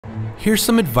Here's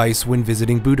some advice when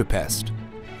visiting Budapest.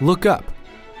 Look up.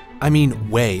 I mean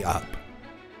way up.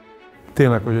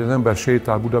 Tényleg, hogy az ember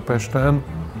sétál Budapesten,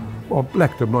 a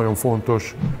legtöbb nagyon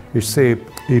fontos és szép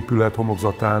épület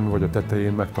homlokzatán vagy a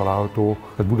tetején megtalálható.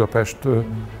 Budapest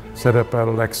szerepel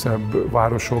a legszebb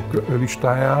városok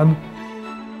listáján.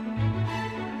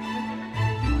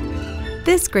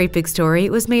 This great big story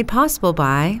was made possible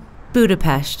by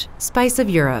Budapest, Spice of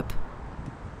Europe.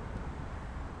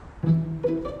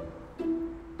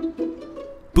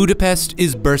 Budapest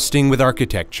is bursting with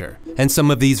architecture, and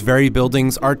some of these very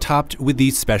buildings are topped with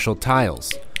these special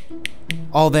tiles.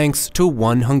 All thanks to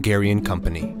one Hungarian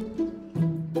company.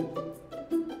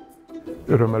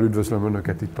 Örömmel üdvözlöm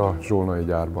Önöket itt a Zsolnay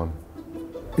gyárban.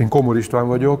 Én Komor István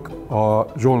vagyok, a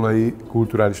Zsolnay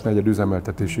Kulturális Negyed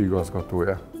üzemeltetési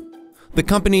igazgatója. The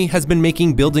company has been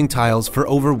making building tiles for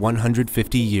over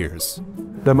 150 years.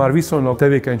 De már viszonylag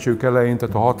tevékenységük elején,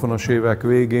 tehát a 60-as évek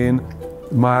végén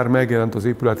már megjelent az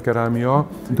épületkerámia.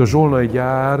 A Zsolnay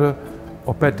gyár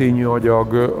a petényi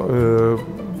anyagot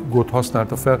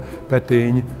használta fel.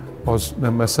 Petény az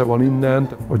nem messze van innen.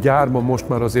 A gyárban most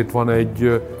már azért van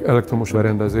egy elektromos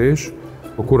berendezés.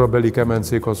 A korabeli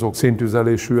kemencék azok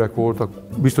széntüzelésűek voltak.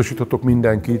 Biztosíthatok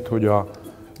mindenkit, hogy a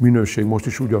minőség most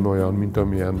is ugyanolyan, mint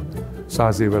amilyen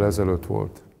 100 évvel ezelőtt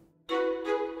volt.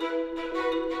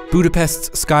 Budapest's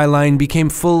skyline became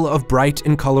full of bright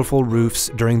and colorful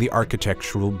roofs during the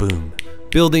architectural boom.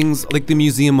 Buildings like the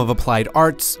Museum of Applied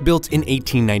Arts, built in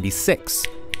 1896,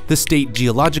 the State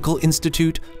Geological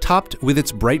Institute, topped with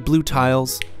its bright blue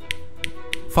tiles,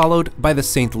 followed by the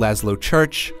St. Laszlo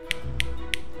Church,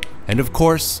 and of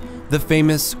course, the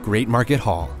famous Great Market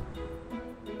Hall.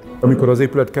 Amikor az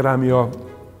épületkerámia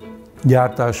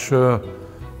gyártás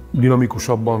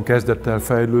dinamikusabban kezdett el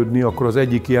fejlődni, akkor az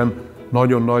egyik ilyen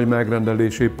nagyon nagy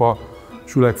megrendelés épp a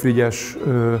Sülek Frigyes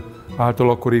által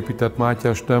akkor épített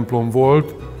Matthias templom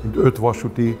volt. 5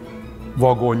 vasúti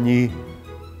vagonnyi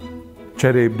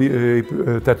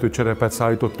tetőcserepet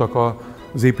szállítottak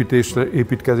az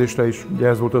építkezésre, és ugye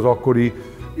ez volt az akkori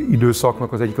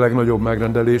időszaknak az egyik legnagyobb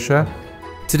megrendelése.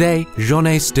 Today,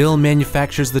 Zsolnay still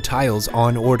manufactures the tiles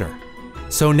on order.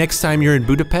 So next time you're in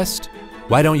Budapest,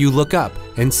 why don't you look up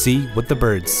and see what the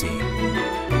birds see?